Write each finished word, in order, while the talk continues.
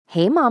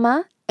Hey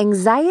mama,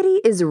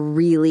 anxiety is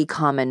really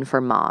common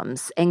for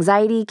moms.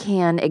 Anxiety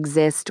can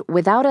exist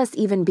without us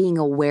even being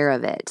aware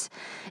of it.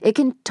 It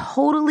can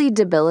totally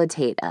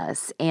debilitate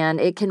us, and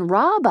it can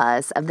rob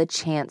us of the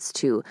chance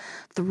to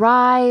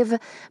thrive,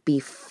 be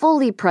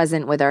fully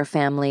present with our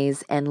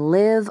families, and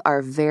live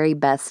our very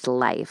best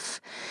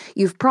life.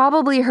 You've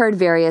probably heard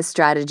various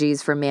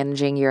strategies for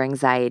managing your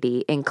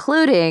anxiety,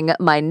 including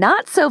my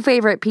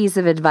not-so-favorite piece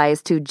of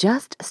advice to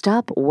just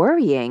stop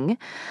worrying.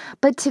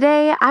 But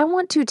today, I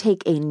want to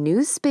take a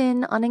new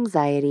spin on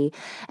anxiety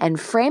and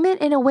frame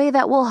it in a way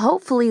that will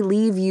hopefully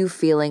leave you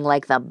feeling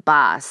like the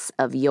boss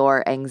of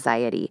your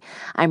anxiety.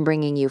 I'm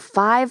bringing you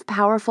 5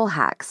 powerful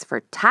hacks for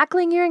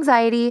tackling your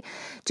anxiety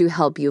to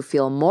help you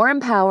feel more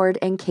empowered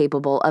and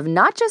capable of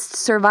not just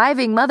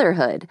surviving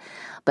motherhood,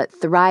 but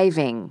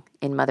thriving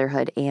in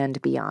motherhood and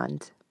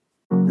beyond.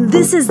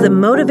 This is the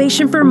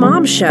Motivation for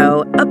Moms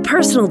Show, a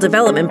personal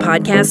development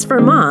podcast for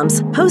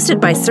moms,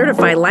 hosted by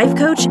certified life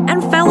coach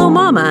and fellow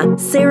mama,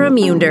 Sarah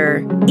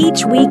Munder.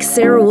 Each week,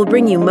 Sarah will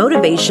bring you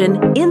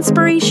motivation,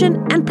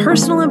 inspiration, and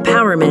personal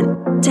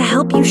empowerment to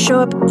help you show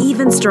up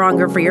even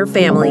stronger for your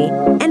family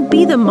and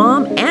be the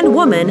mom and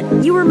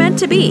woman you were meant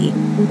to be.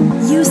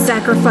 You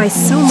sacrifice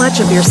so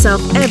much of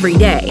yourself every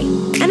day,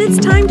 and it's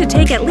time to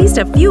take at least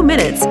a few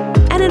minutes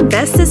and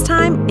invest this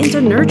time into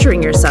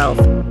nurturing yourself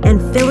and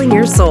filling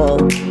your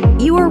soul.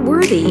 You are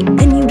worthy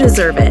and you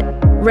deserve it.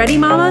 Ready,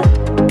 mama?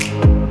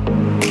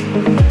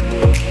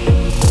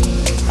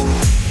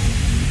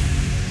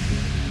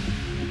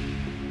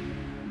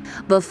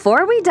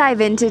 Before we dive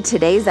into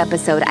today's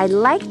episode, I'd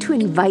like to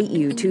invite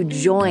you to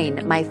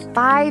join my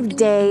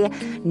 5-day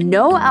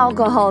no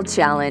alcohol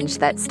challenge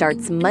that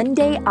starts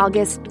Monday,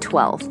 August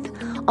 12th.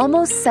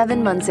 Almost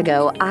 7 months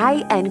ago,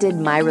 I ended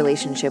my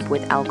relationship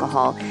with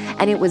alcohol,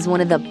 and it was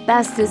one of the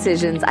best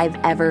decisions I've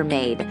ever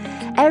made.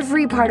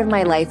 Every part of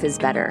my life is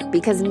better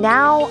because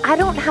now I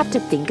don't have to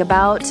think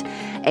about,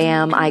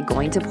 am I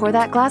going to pour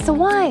that glass of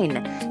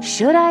wine?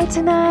 Should I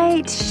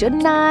tonight?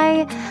 Shouldn't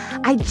I?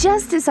 I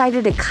just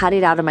decided to cut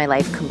it out of my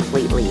life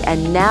completely,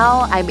 and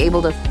now I'm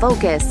able to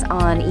focus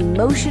on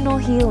emotional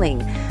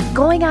healing,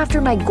 going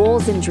after my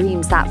goals and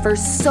dreams that for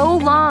so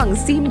long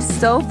seemed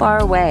so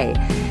far away.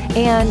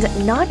 And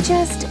not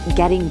just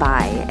getting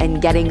by and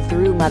getting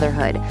through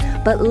motherhood,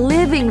 but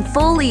living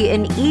fully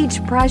in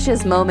each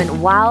precious moment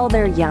while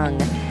they're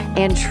young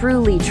and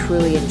truly,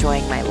 truly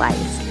enjoying my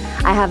life.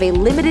 I have a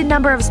limited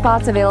number of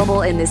spots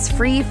available in this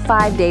free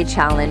 5-day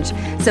challenge.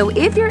 So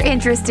if you're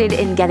interested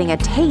in getting a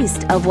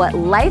taste of what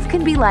life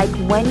can be like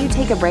when you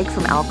take a break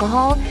from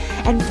alcohol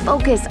and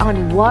focus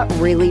on what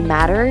really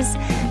matters,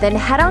 then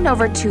head on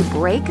over to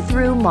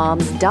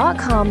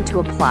breakthroughmoms.com to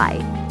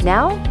apply.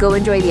 Now, go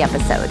enjoy the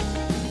episode.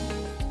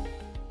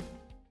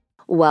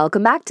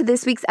 Welcome back to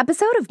this week's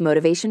episode of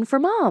Motivation for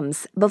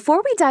Moms. Before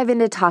we dive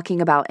into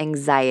talking about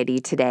anxiety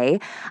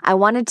today, I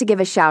wanted to give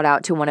a shout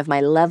out to one of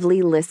my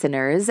lovely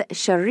listeners,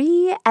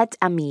 Cherie et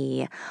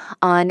Ami,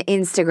 on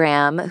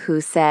Instagram, who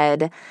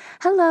said,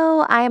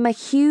 "Hello, I am a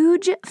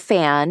huge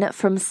fan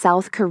from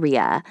South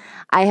Korea.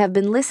 I have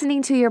been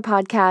listening to your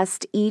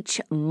podcast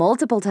each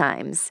multiple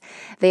times.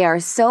 They are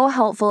so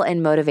helpful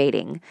and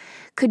motivating.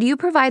 Could you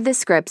provide the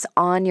scripts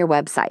on your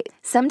website?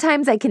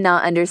 Sometimes I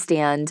cannot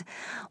understand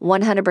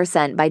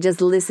 100% by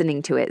just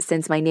listening to it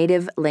since my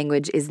native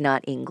language is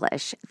not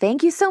English.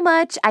 Thank you so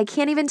much. I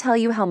can't even tell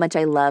you how much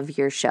I love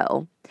your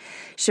show."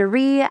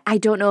 Cherie, I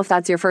don't know if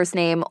that's your first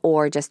name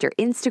or just your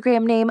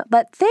Instagram name,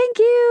 but thank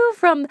you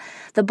from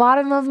the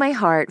bottom of my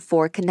heart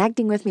for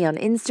connecting with me on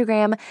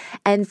Instagram,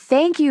 and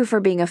thank you for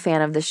being a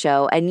fan of the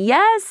show. And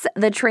yes,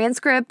 the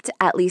transcript,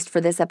 at least for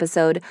this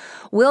episode,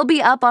 will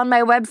be up on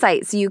my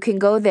website, so you can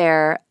go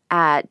there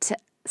at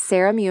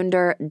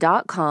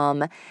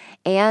sarahmunder.com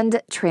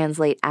and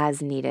translate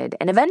as needed.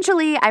 And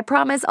eventually, I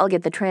promise I'll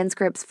get the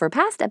transcripts for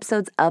past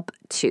episodes up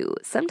too.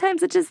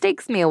 Sometimes it just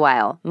takes me a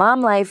while.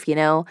 Mom life, you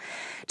know.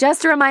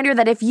 Just a reminder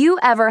that if you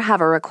ever have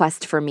a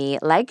request for me,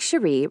 like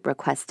Cherie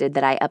requested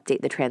that I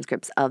update the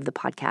transcripts of the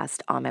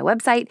podcast on my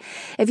website,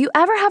 if you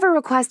ever have a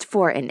request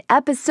for an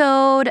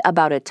episode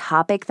about a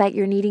topic that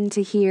you're needing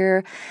to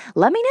hear,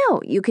 let me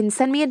know. You can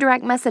send me a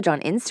direct message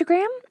on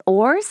Instagram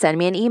or send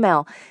me an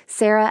email,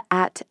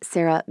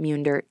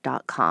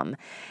 sarah@sarahmunder.com.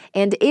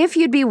 And if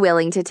you'd be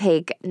willing to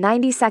take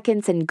 90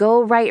 seconds and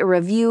go write a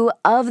review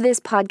of this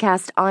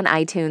podcast on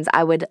iTunes,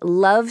 I would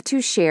love to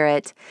share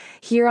it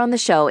here on the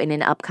show in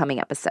an upcoming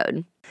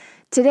episode.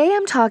 Today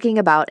I'm talking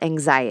about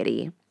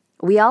anxiety.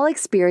 We all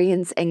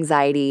experience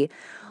anxiety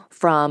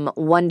from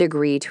one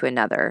degree to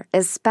another,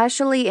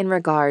 especially in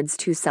regards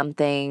to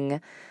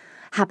something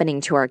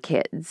happening to our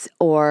kids,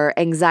 or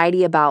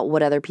anxiety about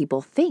what other people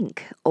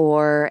think,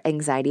 or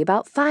anxiety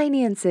about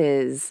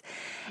finances.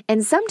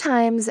 And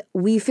sometimes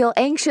we feel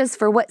anxious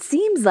for what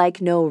seems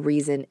like no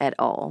reason at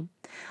all.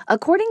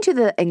 According to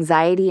the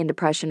Anxiety and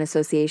Depression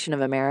Association of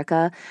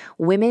America,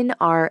 women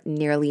are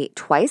nearly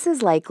twice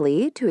as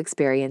likely to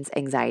experience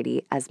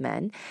anxiety as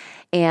men,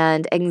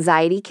 and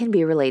anxiety can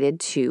be related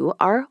to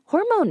our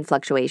hormone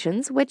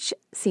fluctuations, which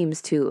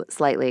seems to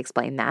slightly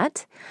explain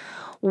that.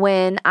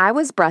 When I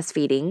was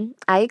breastfeeding,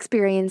 I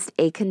experienced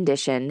a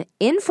condition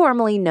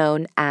informally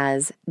known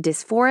as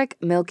dysphoric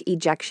milk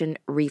ejection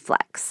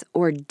reflex,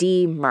 or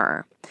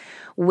DMER,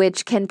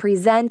 which can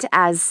present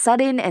as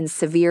sudden and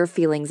severe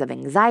feelings of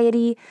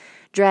anxiety,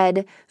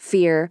 dread,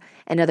 fear,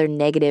 and other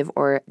negative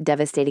or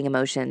devastating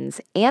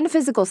emotions, and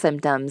physical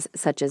symptoms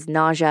such as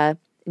nausea,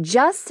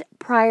 just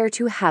prior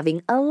to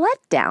having a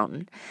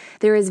letdown.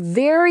 There is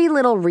very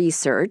little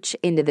research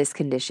into this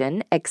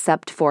condition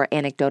except for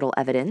anecdotal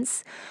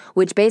evidence,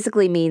 which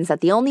basically means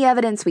that the only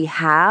evidence we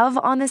have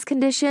on this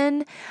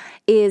condition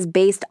is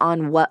based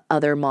on what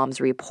other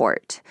moms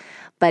report.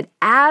 But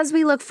as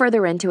we look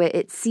further into it,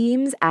 it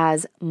seems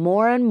as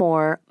more and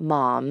more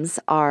moms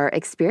are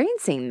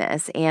experiencing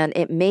this, and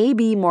it may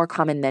be more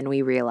common than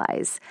we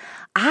realize.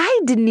 I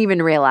didn't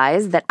even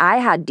realize that I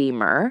had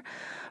DMER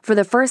for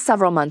the first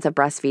several months of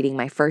breastfeeding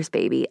my first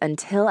baby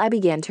until I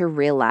began to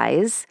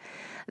realize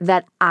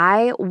that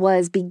I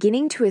was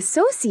beginning to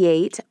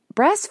associate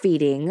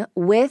breastfeeding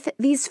with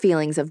these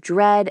feelings of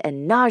dread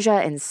and nausea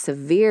and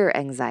severe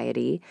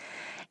anxiety.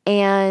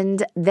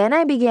 And then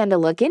I began to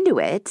look into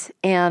it,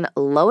 and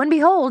lo and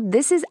behold,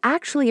 this is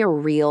actually a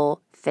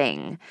real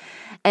thing.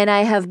 And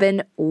I have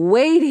been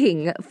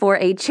waiting for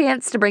a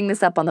chance to bring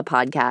this up on the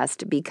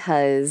podcast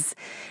because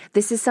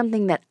this is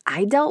something that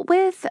I dealt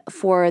with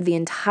for the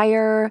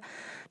entire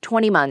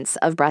 20 months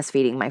of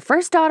breastfeeding my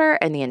first daughter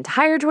and the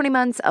entire 20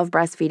 months of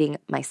breastfeeding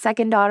my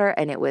second daughter.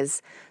 And it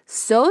was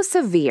so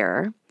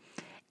severe.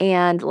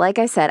 And like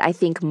I said, I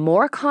think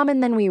more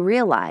common than we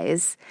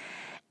realize.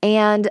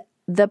 And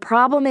the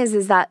problem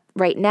is that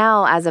right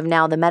now, as of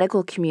now, the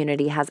medical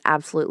community has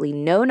absolutely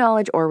no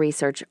knowledge or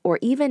research or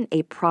even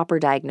a proper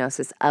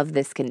diagnosis of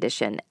this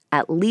condition,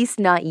 at least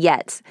not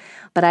yet,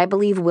 but I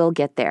believe we'll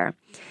get there.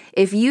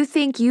 If you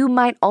think you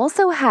might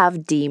also have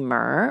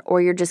DMER or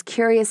you're just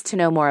curious to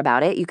know more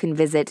about it, you can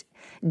visit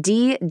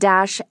d-mer.org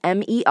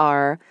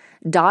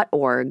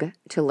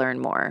to learn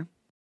more.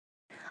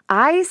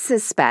 I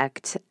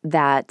suspect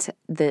that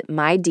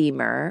my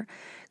DMER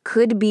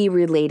could be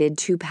related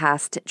to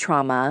past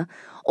trauma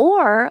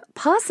or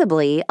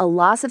possibly a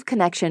loss of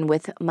connection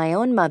with my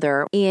own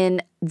mother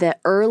in the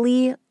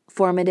early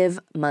formative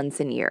months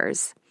and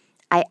years.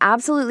 I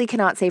absolutely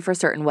cannot say for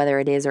certain whether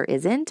it is or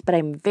isn't, but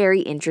I'm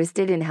very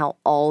interested in how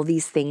all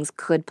these things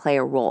could play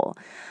a role.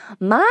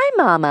 My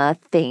mama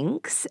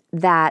thinks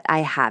that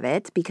I have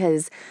it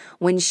because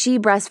when she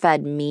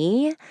breastfed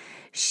me,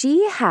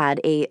 she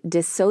had a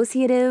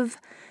dissociative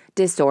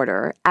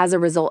disorder as a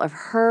result of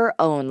her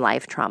own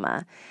life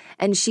trauma.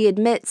 And she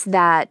admits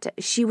that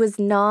she was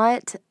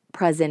not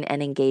present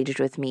and engaged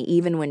with me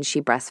even when she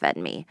breastfed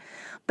me.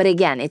 But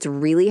again, it's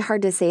really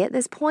hard to say at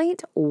this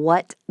point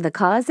what the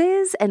cause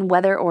is and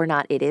whether or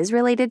not it is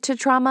related to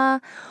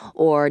trauma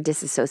or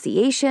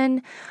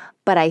disassociation.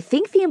 But I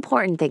think the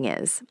important thing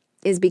is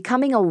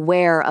becoming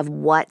aware of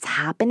what's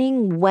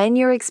happening when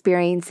you're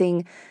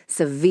experiencing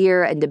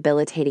severe and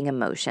debilitating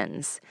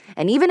emotions.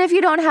 And even if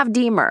you don't have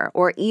DMER,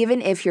 or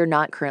even if you're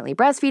not currently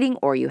breastfeeding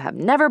or you have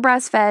never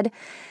breastfed,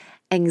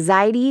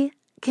 anxiety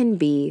can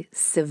be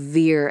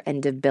severe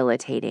and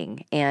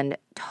debilitating and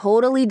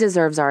totally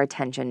deserves our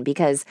attention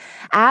because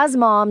as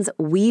moms,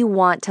 we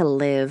want to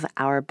live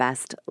our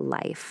best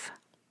life.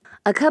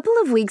 A couple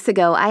of weeks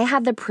ago, I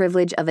had the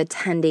privilege of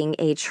attending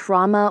a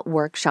trauma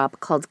workshop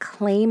called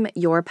Claim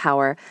Your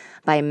Power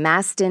by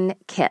Mastin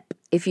Kipp.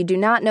 If you do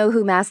not know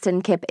who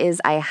Mastin Kipp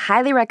is, I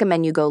highly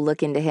recommend you go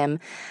look into him.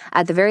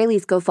 At the very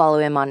least, go follow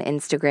him on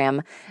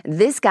Instagram.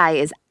 This guy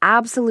is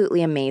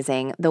absolutely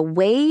amazing. The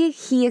way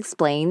he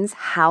explains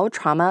how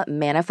trauma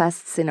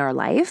manifests in our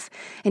life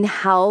and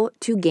how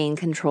to gain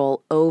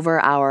control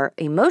over our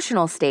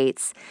emotional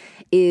states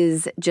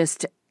is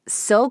just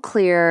so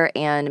clear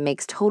and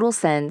makes total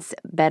sense,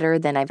 better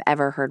than I've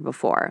ever heard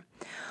before.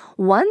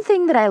 One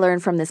thing that I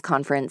learned from this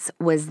conference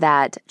was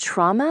that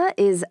trauma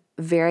is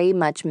very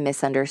much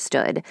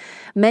misunderstood.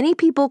 Many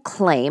people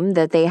claim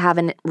that they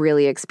haven't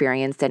really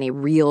experienced any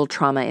real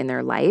trauma in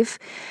their life,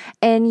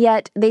 and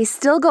yet they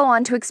still go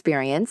on to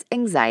experience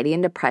anxiety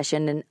and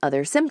depression and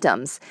other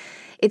symptoms.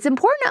 It's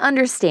important to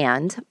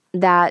understand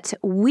that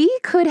we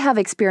could have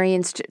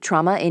experienced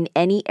trauma in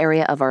any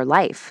area of our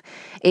life.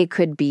 It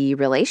could be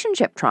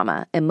relationship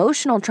trauma,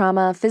 emotional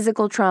trauma,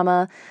 physical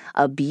trauma,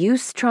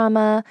 abuse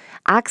trauma,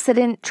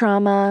 accident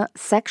trauma,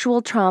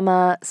 sexual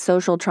trauma,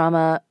 social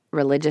trauma,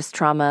 religious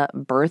trauma,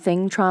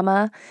 birthing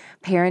trauma,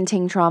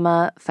 parenting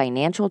trauma,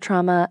 financial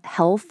trauma,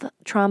 health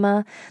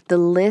trauma. The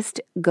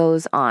list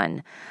goes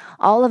on.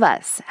 All of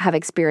us have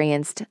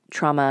experienced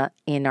trauma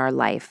in our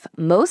life.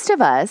 Most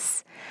of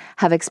us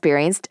have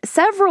experienced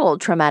several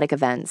traumatic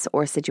events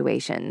or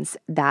situations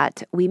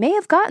that we may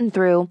have gotten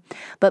through,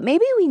 but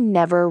maybe we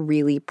never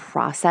really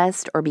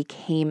processed or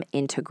became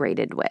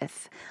integrated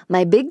with.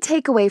 My big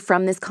takeaway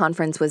from this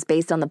conference was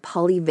based on the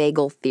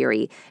polyvagal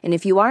theory, and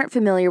if you aren't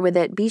familiar with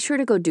it, be sure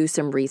to go do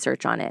some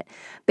research on it.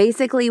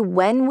 Basically,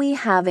 when we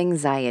have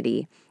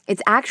anxiety,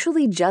 It's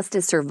actually just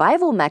a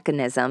survival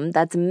mechanism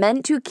that's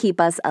meant to keep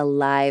us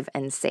alive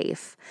and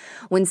safe.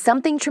 When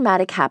something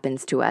traumatic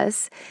happens to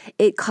us,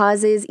 it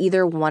causes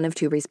either one of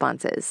two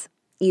responses.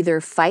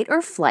 Either fight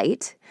or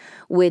flight,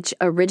 which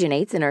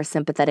originates in our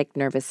sympathetic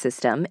nervous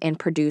system and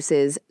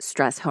produces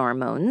stress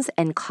hormones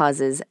and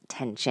causes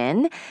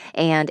tension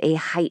and a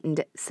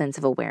heightened sense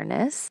of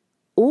awareness.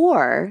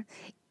 Or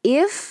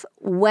if,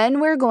 when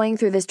we're going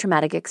through this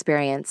traumatic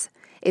experience,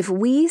 if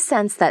we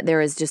sense that there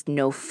is just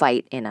no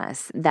fight in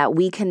us, that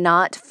we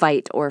cannot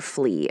fight or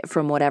flee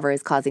from whatever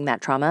is causing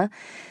that trauma,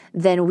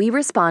 then we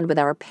respond with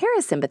our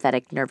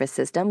parasympathetic nervous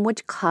system,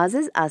 which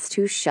causes us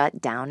to shut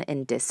down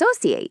and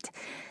dissociate.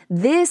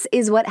 This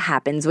is what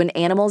happens when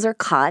animals are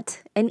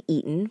caught and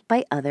eaten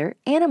by other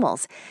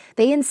animals.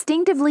 They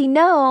instinctively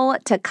know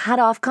to cut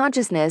off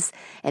consciousness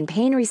and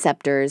pain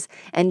receptors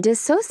and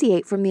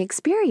dissociate from the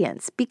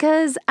experience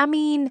because,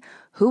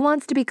 who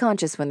wants to be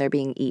conscious when they're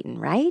being eaten,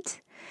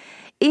 right?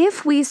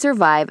 If we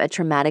survive a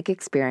traumatic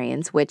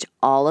experience, which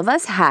all of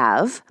us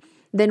have,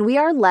 then we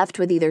are left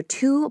with either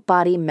two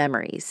body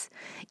memories,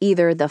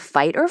 either the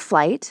fight or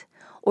flight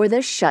or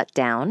the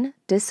shutdown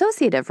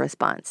dissociative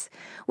response,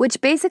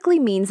 which basically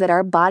means that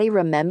our body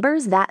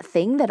remembers that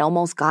thing that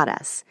almost got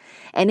us,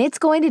 and it's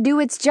going to do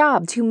its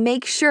job to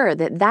make sure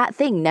that that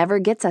thing never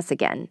gets us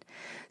again.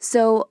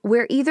 So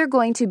we're either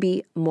going to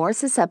be more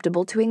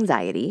susceptible to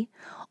anxiety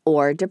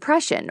or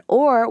depression,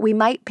 or we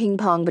might ping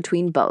pong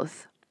between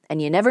both.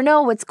 And you never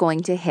know what's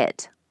going to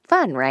hit.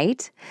 Fun,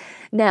 right?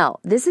 Now,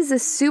 this is a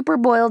super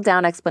boiled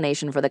down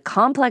explanation for the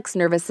complex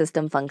nervous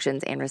system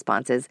functions and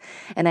responses,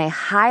 and I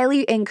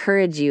highly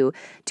encourage you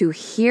to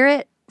hear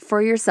it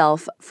for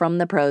yourself from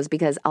the pros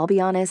because I'll be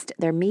honest,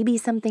 there may be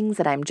some things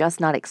that I'm just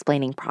not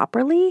explaining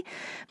properly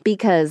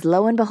because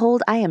lo and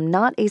behold, I am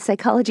not a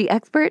psychology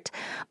expert,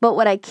 but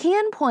what I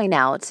can point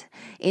out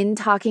in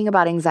talking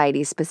about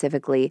anxiety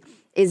specifically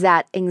is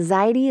that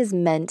anxiety is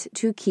meant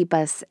to keep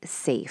us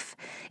safe.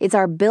 It's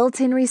our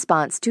built-in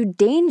response to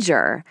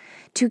danger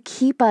to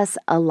keep us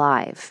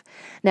alive.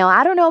 Now,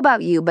 I don't know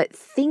about you, but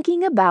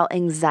thinking about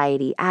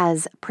anxiety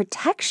as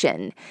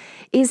protection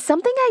is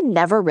something I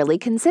never really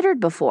considered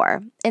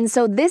before. And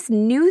so this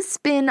new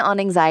spin on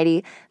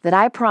anxiety that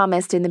I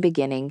promised in the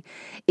beginning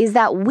is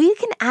that we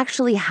can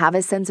actually have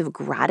a sense of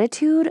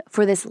gratitude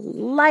for this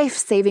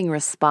life-saving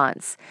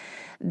response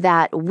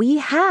that we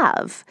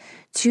have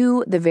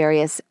to the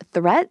various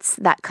threats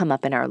that come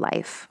up in our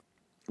life.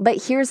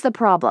 But here's the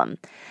problem.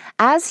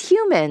 As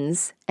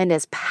humans and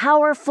as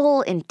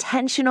powerful,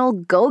 intentional,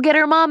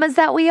 go-getter mamas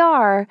that we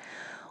are,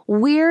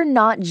 we're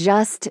not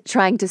just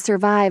trying to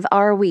survive,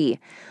 are we?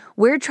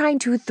 We're trying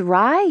to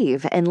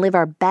thrive and live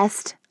our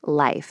best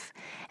life.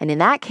 And in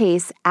that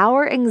case,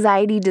 our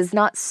anxiety does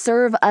not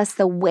serve us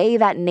the way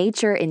that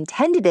nature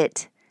intended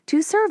it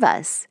to serve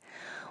us.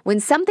 When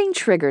something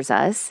triggers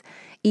us,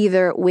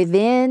 either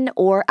within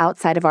or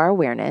outside of our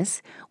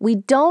awareness, we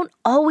don't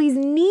always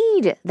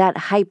need that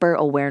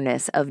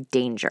hyper-awareness of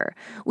danger.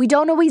 We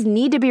don't always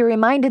need to be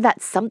reminded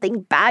that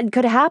something bad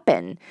could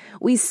happen.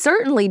 We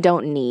certainly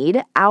don't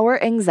need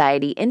our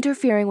anxiety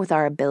interfering with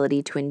our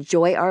ability to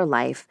enjoy our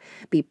life,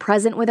 be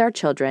present with our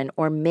children,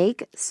 or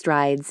make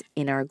strides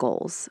in our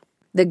goals.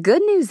 The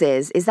good news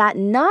is that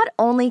not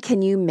only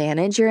can you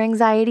manage your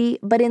anxiety,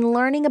 but in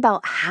learning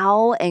about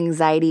how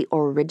anxiety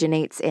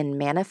originates and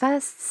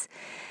manifests,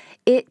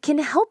 it can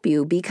help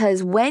you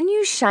because when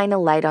you shine a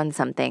light on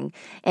something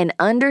and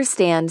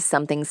understand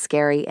something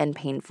scary and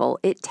painful,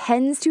 it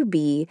tends to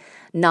be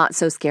not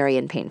so scary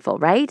and painful,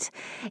 right?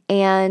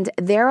 And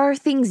there are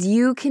things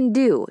you can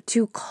do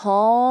to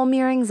calm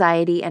your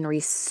anxiety and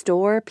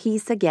restore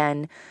peace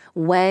again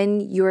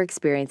when you're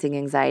experiencing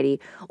anxiety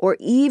or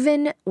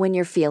even when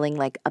you're feeling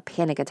like a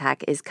panic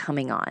attack is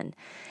coming on.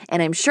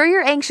 And I'm sure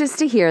you're anxious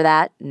to hear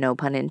that, no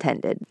pun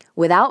intended.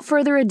 Without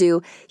further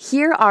ado,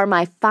 here are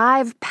my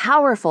 5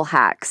 powerful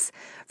hacks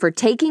for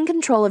taking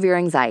control of your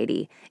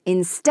anxiety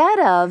instead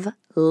of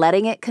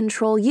letting it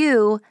control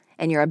you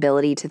and your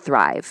ability to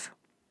thrive.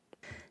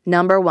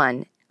 Number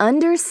 1,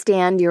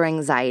 understand your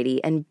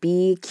anxiety and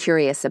be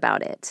curious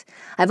about it.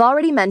 I've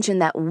already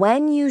mentioned that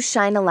when you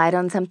shine a light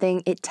on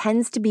something, it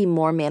tends to be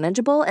more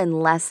manageable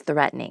and less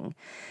threatening.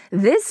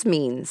 This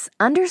means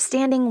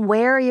understanding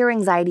where your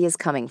anxiety is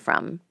coming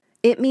from.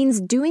 It means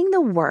doing the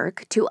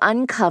work to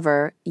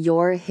uncover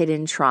your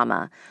hidden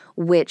trauma,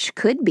 which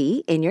could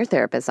be in your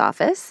therapist's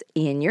office,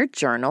 in your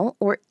journal,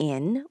 or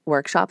in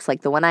workshops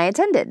like the one I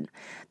attended.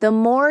 The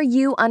more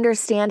you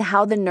understand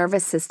how the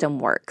nervous system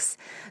works,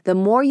 the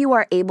more you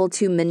are able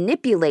to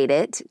manipulate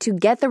it to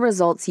get the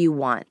results you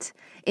want.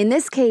 In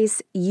this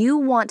case, you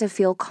want to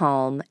feel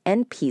calm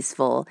and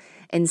peaceful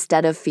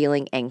instead of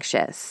feeling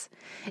anxious.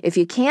 If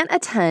you can't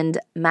attend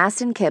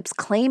Mastin Kipp's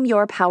Claim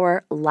Your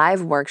Power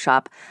live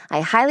workshop,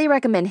 I highly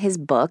recommend his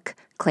book,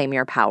 Claim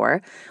Your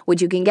Power,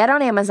 which you can get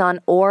on Amazon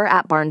or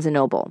at Barnes &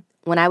 Noble.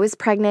 When I was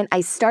pregnant,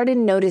 I started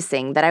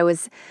noticing that I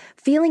was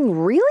feeling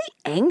really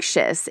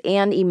anxious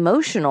and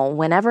emotional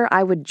whenever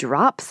I would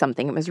drop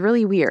something. It was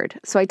really weird.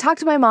 So I talked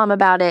to my mom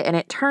about it, and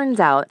it turns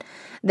out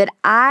that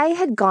I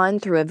had gone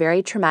through a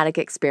very traumatic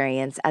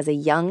experience as a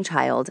young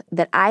child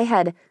that I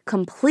had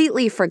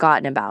completely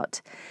forgotten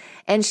about.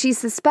 And she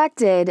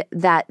suspected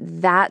that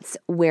that's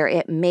where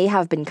it may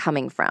have been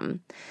coming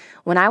from.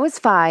 When I was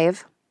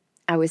 5,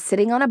 I was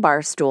sitting on a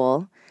bar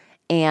stool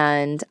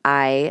and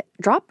I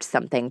dropped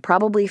something,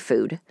 probably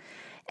food,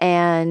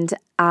 and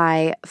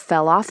I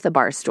fell off the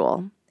bar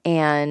stool.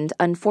 And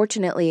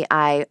unfortunately,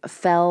 I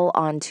fell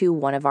onto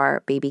one of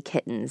our baby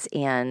kittens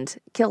and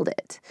killed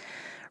it.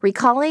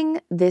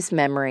 Recalling this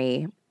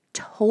memory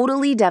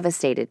totally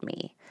devastated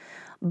me.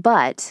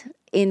 But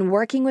in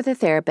working with a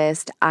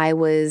therapist, I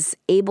was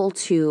able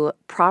to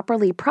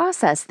properly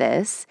process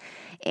this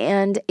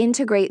and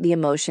integrate the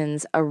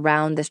emotions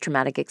around this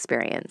traumatic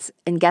experience.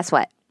 And guess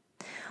what?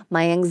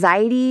 My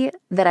anxiety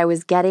that I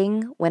was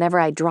getting whenever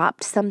I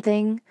dropped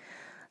something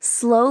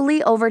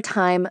slowly over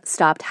time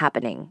stopped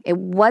happening. It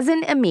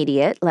wasn't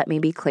immediate, let me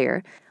be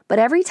clear, but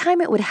every time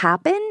it would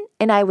happen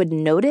and I would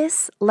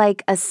notice,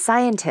 like a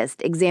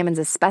scientist examines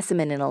a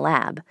specimen in a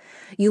lab,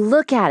 you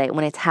look at it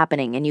when it's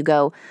happening and you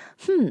go,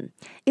 isn't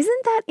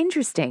that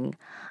interesting?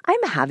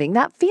 I'm having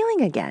that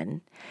feeling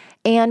again.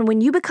 And when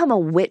you become a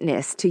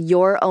witness to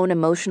your own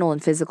emotional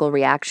and physical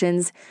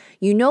reactions,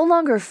 you no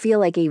longer feel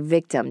like a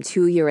victim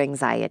to your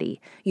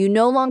anxiety. You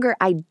no longer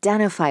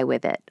identify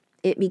with it.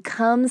 It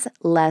becomes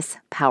less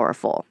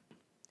powerful.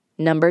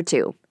 Number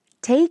 2,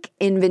 take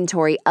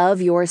inventory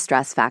of your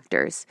stress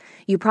factors.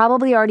 You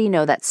probably already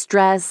know that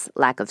stress,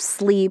 lack of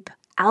sleep,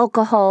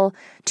 alcohol,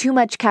 too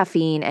much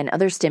caffeine and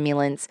other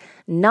stimulants,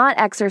 not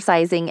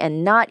exercising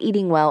and not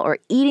eating well, or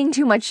eating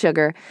too much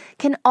sugar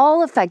can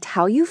all affect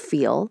how you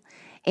feel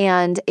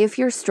and if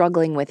you're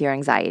struggling with your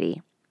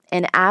anxiety.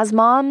 And as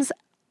moms,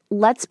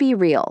 let's be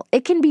real.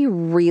 It can be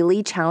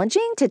really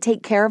challenging to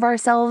take care of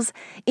ourselves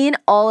in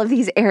all of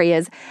these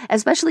areas,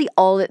 especially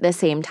all at the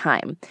same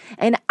time.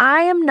 And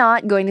I am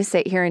not going to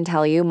sit here and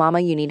tell you, Mama,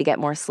 you need to get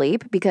more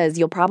sleep, because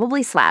you'll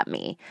probably slap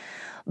me.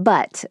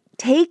 But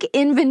take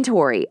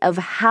inventory of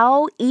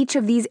how each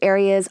of these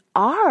areas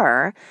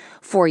are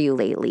for you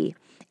lately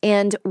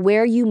and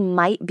where you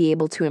might be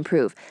able to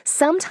improve.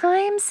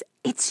 Sometimes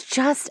it's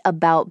just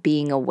about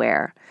being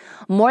aware.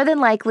 More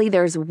than likely,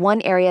 there's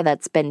one area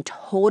that's been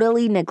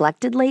totally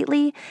neglected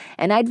lately,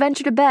 and I'd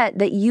venture to bet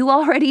that you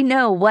already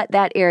know what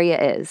that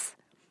area is.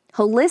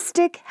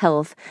 Holistic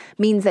health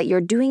means that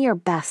you're doing your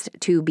best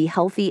to be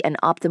healthy and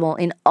optimal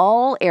in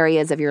all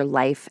areas of your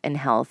life and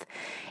health.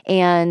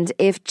 And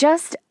if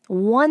just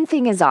one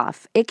thing is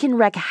off, it can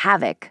wreak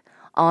havoc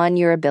on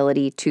your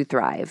ability to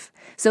thrive.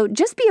 So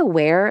just be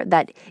aware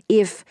that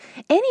if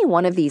any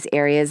one of these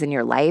areas in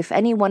your life,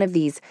 any one of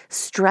these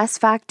stress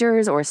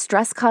factors or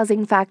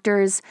stress-causing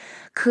factors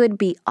could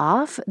be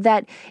off,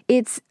 that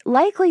it's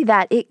likely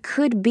that it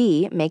could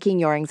be making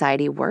your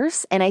anxiety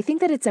worse. And I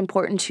think that it's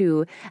important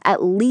to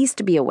at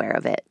least be aware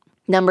of it.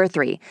 Number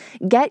 3,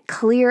 get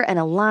clear and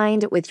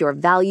aligned with your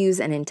values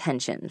and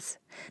intentions.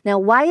 Now,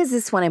 why is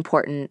this one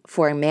important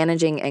for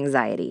managing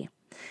anxiety?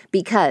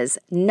 Because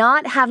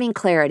not having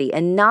clarity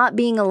and not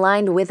being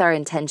aligned with our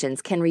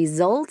intentions can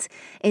result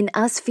in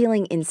us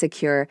feeling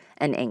insecure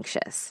and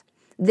anxious.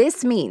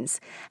 This means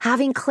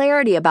having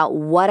clarity about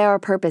what our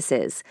purpose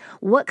is,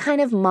 what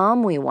kind of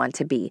mom we want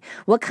to be,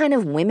 what kind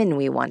of women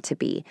we want to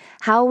be,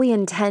 how we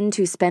intend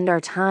to spend our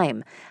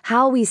time,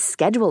 how we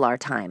schedule our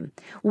time,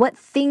 what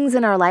things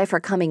in our life are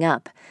coming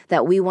up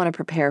that we want to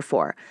prepare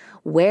for,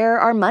 where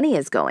our money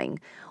is going,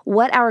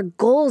 what our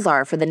goals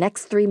are for the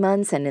next 3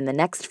 months and in the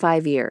next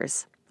 5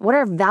 years, what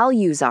our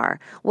values are,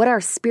 what our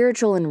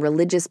spiritual and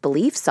religious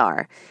beliefs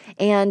are,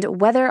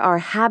 and whether our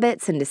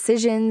habits and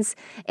decisions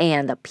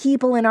and the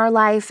people in our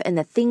life and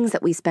the things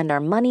that we spend our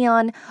money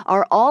on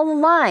are all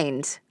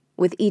aligned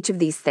with each of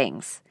these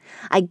things.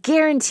 I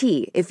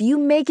guarantee if you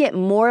make it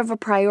more of a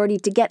priority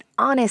to get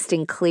honest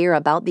and clear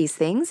about these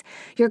things,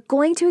 you're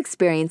going to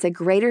experience a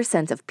greater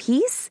sense of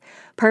peace,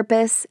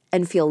 purpose,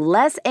 and feel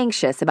less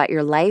anxious about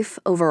your life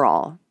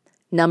overall.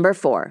 Number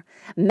 4,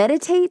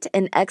 meditate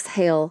and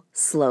exhale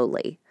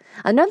slowly.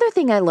 Another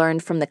thing I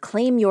learned from the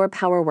Claim Your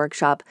Power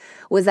workshop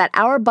was that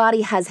our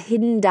body has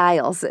hidden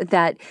dials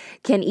that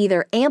can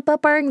either amp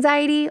up our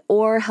anxiety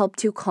or help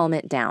to calm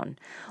it down.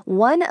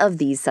 One of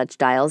these such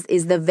dials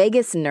is the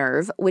vagus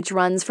nerve, which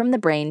runs from the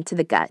brain to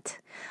the gut.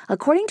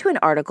 According to an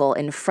article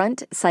in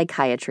Front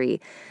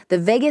Psychiatry, the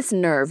vagus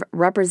nerve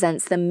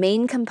represents the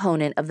main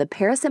component of the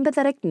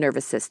parasympathetic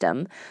nervous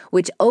system,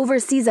 which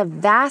oversees a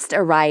vast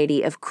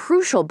variety of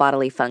crucial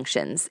bodily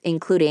functions,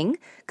 including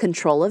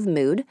control of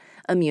mood,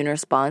 immune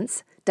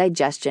response,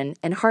 digestion,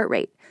 and heart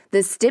rate.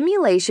 The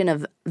stimulation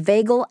of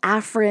vagal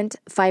afferent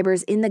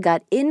fibers in the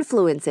gut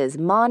influences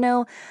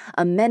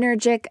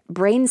monoaminergic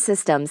brain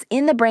systems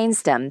in the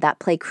brainstem that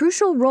play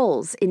crucial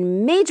roles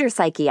in major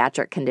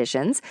psychiatric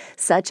conditions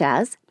such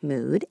as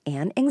mood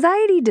and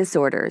anxiety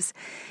disorders.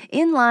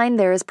 In line,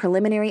 there is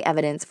preliminary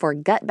evidence for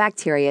gut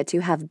bacteria to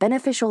have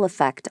beneficial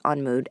effect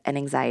on mood and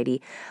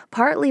anxiety,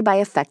 partly by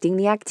affecting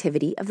the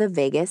activity of the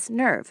vagus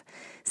nerve,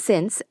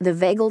 since the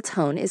vagal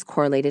tone is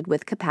correlated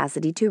with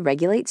capacity to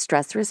regulate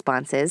stress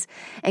responses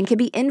and can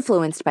be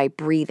influenced by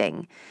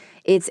breathing.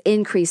 Its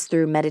increase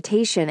through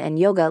meditation and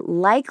yoga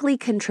likely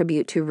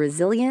contribute to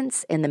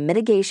resilience in the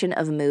mitigation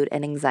of mood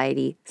and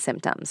anxiety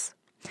symptoms.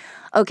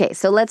 Okay,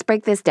 so let's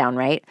break this down,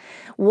 right?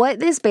 What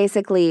this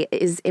basically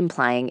is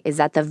implying is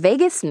that the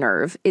vagus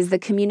nerve is the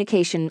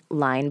communication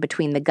line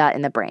between the gut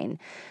and the brain.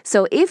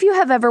 So if you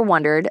have ever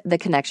wondered the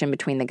connection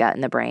between the gut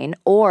and the brain,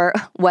 or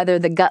whether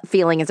the gut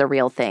feeling is a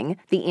real thing,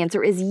 the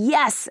answer is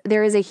yes,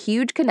 there is a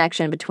huge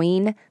connection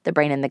between the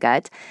brain and the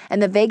gut,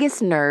 and the vagus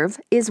nerve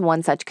is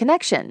one such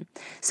connection.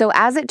 So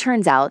as it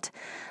turns out,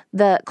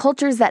 the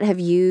cultures that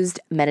have used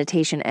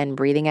meditation and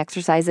breathing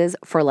exercises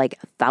for like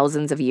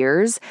thousands of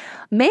years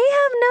may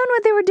have known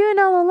what they were doing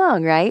all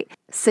along, right?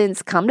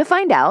 Since, come to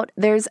find out,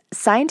 there's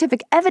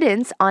scientific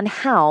evidence on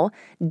how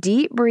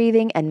deep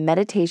breathing and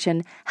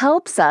meditation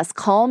helps us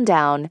calm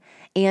down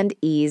and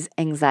ease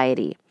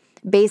anxiety.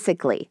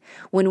 Basically,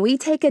 when we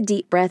take a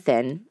deep breath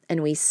in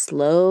and we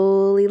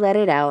slowly let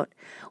it out,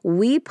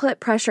 we put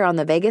pressure on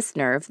the vagus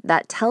nerve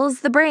that tells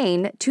the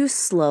brain to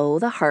slow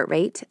the heart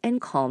rate and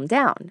calm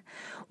down.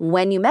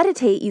 When you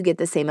meditate, you get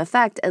the same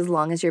effect as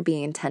long as you're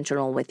being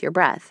intentional with your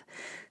breath.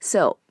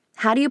 So,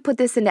 how do you put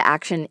this into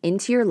action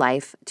into your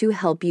life to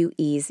help you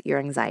ease your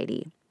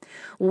anxiety?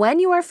 When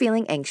you are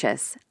feeling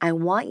anxious, I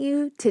want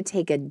you to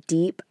take a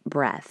deep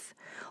breath.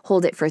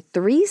 Hold it for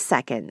 3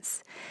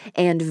 seconds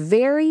and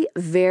very,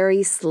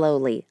 very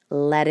slowly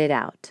let it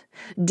out.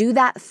 Do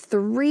that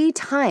 3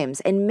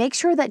 times and make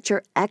sure that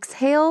your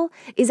exhale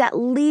is at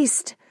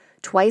least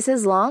twice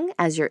as long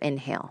as your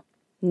inhale.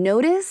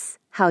 Notice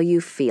how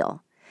you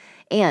feel.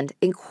 And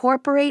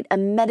incorporate a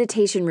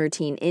meditation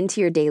routine into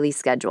your daily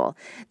schedule.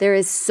 There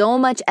is so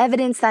much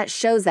evidence that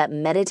shows that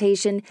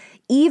meditation,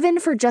 even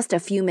for just a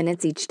few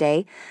minutes each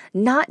day,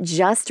 not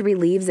just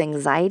relieves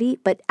anxiety,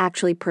 but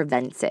actually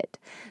prevents it.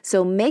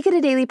 So make it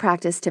a daily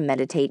practice to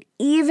meditate,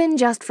 even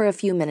just for a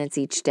few minutes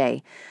each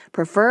day,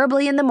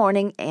 preferably in the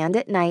morning and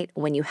at night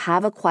when you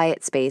have a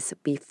quiet space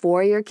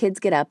before your kids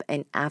get up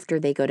and after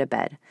they go to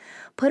bed.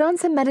 Put on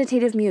some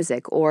meditative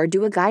music or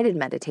do a guided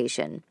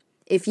meditation.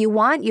 If you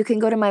want, you can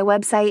go to my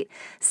website,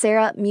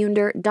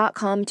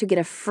 sarahmunder.com, to get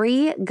a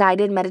free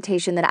guided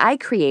meditation that I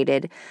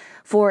created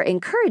for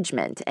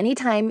encouragement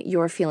anytime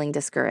you're feeling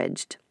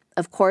discouraged.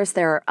 Of course,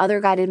 there are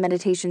other guided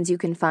meditations you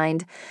can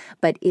find,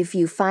 but if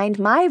you find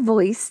my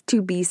voice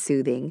to be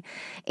soothing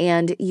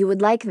and you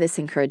would like this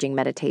encouraging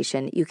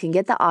meditation, you can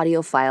get the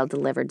audio file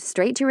delivered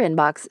straight to your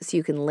inbox so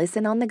you can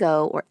listen on the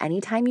go or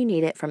anytime you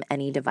need it from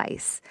any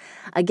device.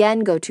 Again,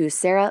 go to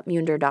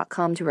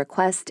sarahmunder.com to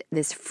request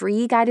this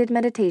free guided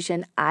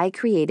meditation I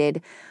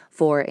created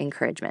for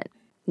encouragement.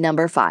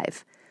 Number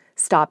 5,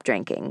 stop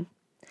drinking.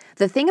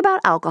 The thing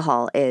about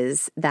alcohol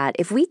is that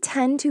if we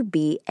tend to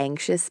be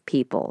anxious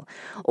people,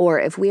 or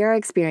if we are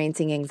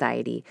experiencing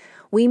anxiety,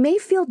 we may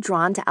feel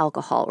drawn to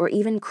alcohol or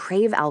even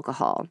crave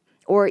alcohol,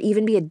 or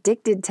even be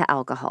addicted to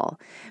alcohol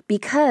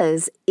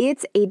because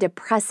it's a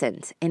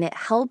depressant and it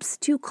helps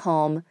to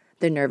calm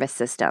the nervous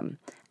system,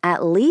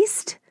 at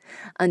least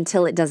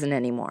until it doesn't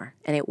anymore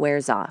and it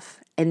wears off.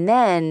 And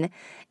then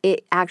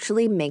it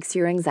actually makes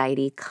your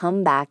anxiety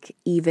come back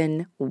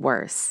even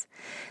worse.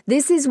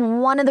 This is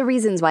one of the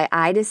reasons why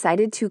I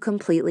decided to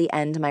completely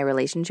end my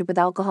relationship with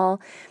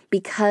alcohol,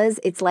 because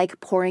it's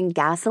like pouring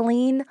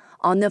gasoline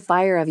on the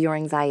fire of your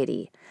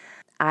anxiety.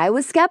 I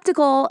was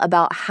skeptical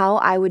about how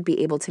I would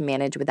be able to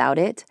manage without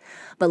it,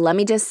 but let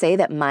me just say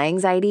that my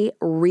anxiety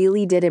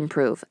really did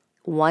improve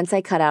once I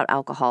cut out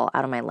alcohol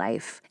out of my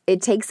life.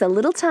 It takes a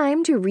little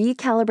time to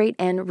recalibrate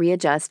and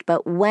readjust,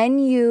 but when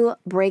you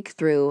break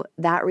through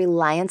that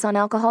reliance on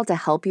alcohol to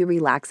help you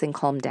relax and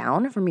calm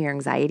down from your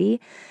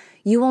anxiety,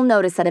 you will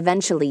notice that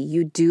eventually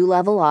you do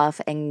level off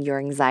and your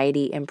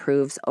anxiety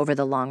improves over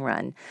the long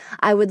run.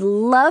 I would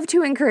love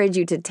to encourage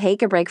you to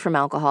take a break from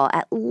alcohol,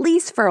 at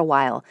least for a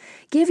while.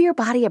 Give your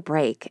body a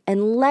break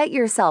and let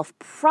yourself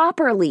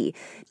properly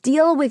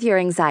deal with your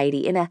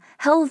anxiety in a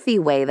healthy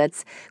way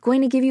that's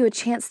going to give you a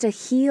chance to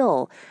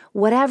heal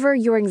whatever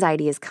your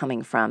anxiety is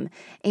coming from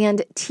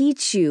and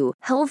teach you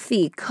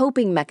healthy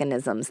coping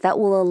mechanisms that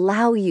will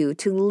allow you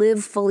to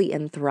live fully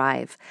and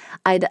thrive.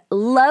 I'd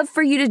love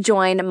for you to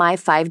join my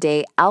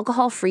 5-day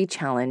alcohol-free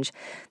challenge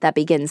that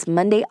begins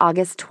Monday,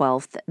 August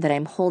 12th, that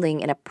I'm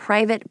holding in a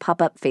private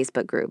pop-up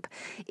Facebook group.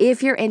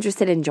 If you're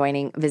interested in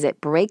joining,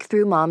 visit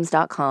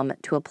breakthroughmoms.com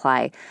to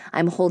apply.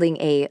 I'm holding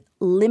a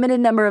limited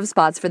number of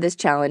spots for this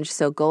challenge,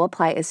 so go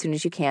apply as soon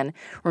as you can.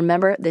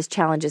 Remember, this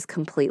challenge is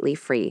completely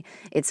free.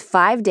 It's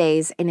 5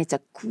 days, and it's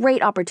a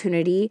great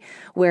opportunity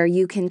where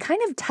you can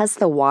kind of test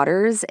the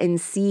waters and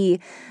see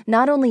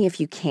not only if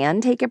you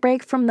can take a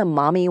break from the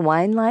mommy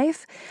wine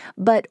life,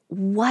 but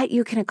what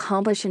you can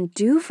accomplish and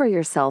do for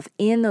yourself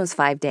in those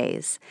 5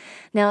 days.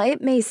 Now,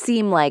 it may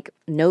seem like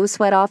no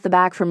sweat off the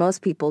back for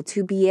most people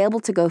to be able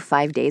to go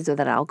 5 days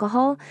without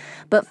alcohol,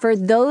 but for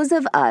those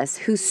of us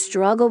who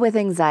struggle with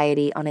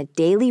anxiety on a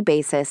daily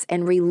basis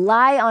and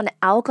rely on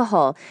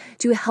alcohol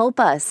to help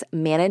us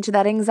manage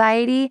that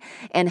anxiety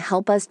and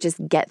help us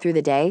just get through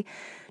the day,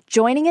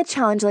 joining a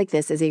challenge like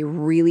this is a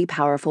really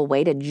powerful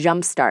way to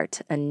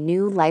jumpstart a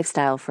new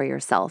lifestyle for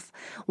yourself,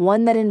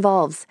 one that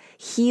involves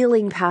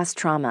healing past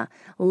trauma,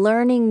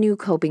 learning new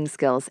coping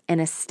skills, and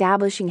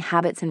establishing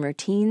habits and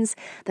routines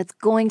that's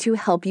going to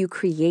help you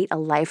create a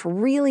life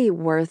really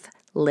worth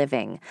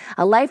living.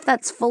 A life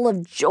that's full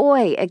of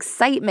joy,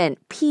 excitement,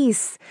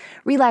 peace,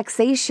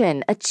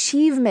 relaxation,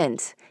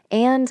 achievement,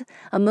 and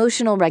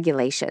emotional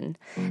regulation.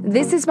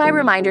 This is my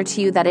reminder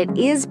to you that it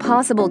is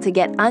possible to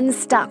get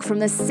unstuck from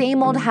the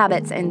same old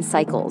habits and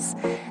cycles,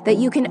 that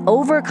you can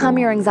overcome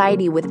your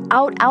anxiety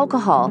without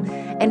alcohol,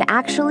 and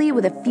actually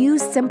with a few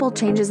simple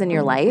changes in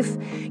your life,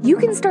 you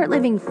can start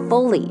living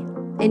fully.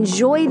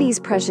 Enjoy these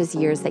precious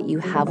years that you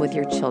have with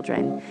your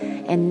children,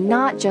 and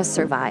not just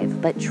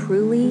survive, but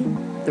truly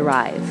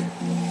thrive.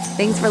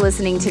 Thanks for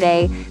listening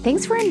today.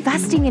 Thanks for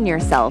investing in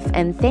yourself.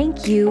 And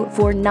thank you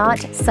for not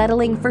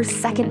settling for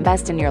second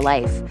best in your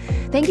life.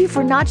 Thank you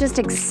for not just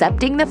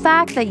accepting the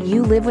fact that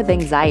you live with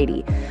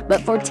anxiety,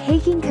 but for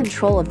taking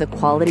control of the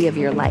quality of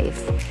your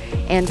life.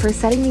 And for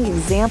setting the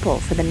example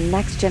for the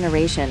next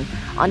generation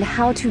on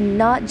how to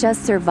not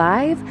just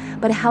survive,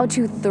 but how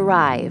to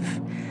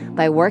thrive.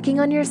 By working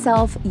on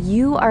yourself,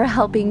 you are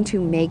helping to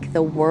make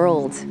the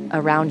world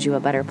around you a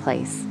better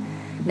place.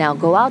 Now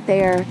go out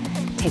there,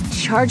 take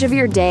charge of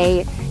your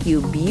day,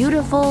 you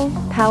beautiful,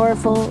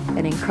 powerful,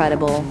 and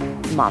incredible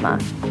mama.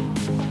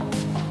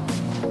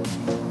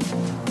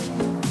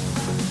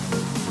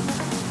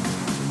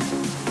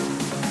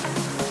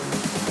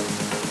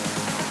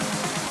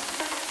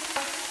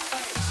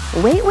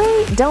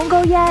 Wait, don't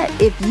go yet.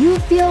 If you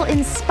feel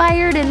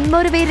inspired and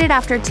motivated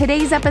after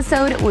today's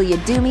episode, will you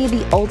do me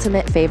the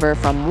ultimate favor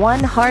from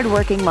one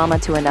hardworking mama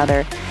to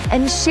another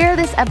and share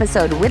this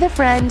episode with a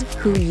friend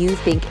who you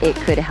think it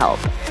could help?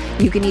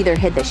 You can either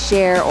hit the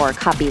share or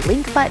copy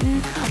link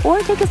button or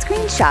take a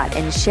screenshot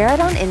and share it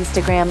on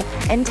Instagram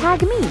and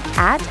tag me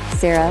at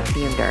Sarah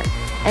Munder.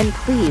 And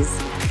please,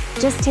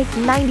 just take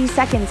 90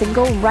 seconds and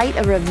go write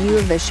a review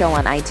of the show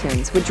on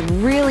iTunes, which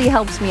really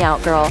helps me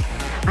out, girl.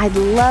 I'd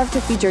love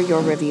to feature your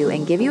review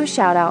and give you a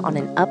shout out on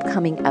an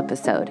upcoming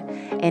episode.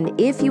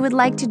 And if you would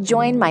like to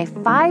join my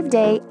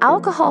 5-day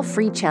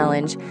alcohol-free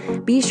challenge,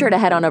 be sure to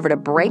head on over to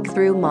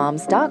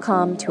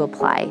breakthroughmoms.com to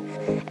apply.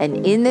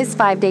 And in this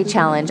 5-day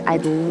challenge,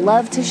 I'd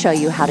love to show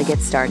you how to get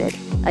started.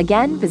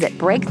 Again, visit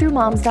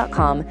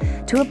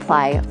breakthroughmoms.com to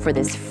apply for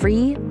this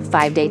free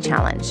 5-day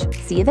challenge.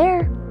 See you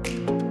there.